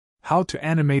How to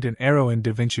animate an arrow in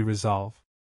Davinci Resolve.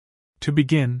 To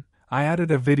begin, I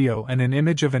added a video and an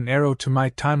image of an arrow to my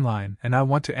timeline and I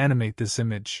want to animate this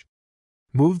image.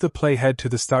 Move the playhead to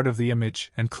the start of the image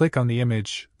and click on the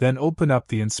image, then open up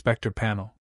the inspector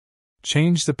panel.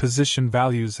 Change the position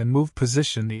values and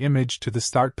position the image to the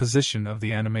start position of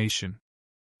the animation.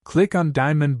 Click on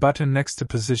diamond button next to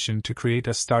position to create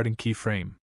a starting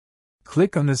keyframe.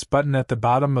 Click on this button at the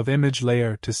bottom of image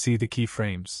layer to see the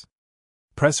keyframes.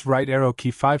 Press right arrow key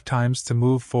 5 times to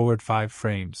move forward 5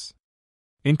 frames.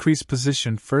 Increase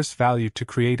position first value to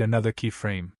create another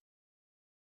keyframe.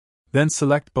 Then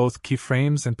select both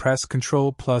keyframes and press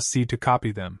Ctrl+C to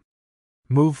copy them.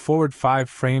 Move forward 5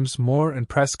 frames more and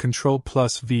press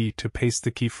Ctrl+V to paste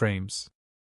the keyframes.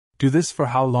 Do this for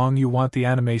how long you want the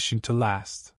animation to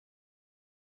last.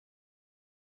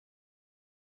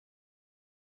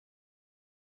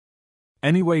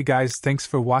 Anyway guys, thanks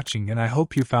for watching and I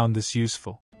hope you found this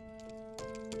useful.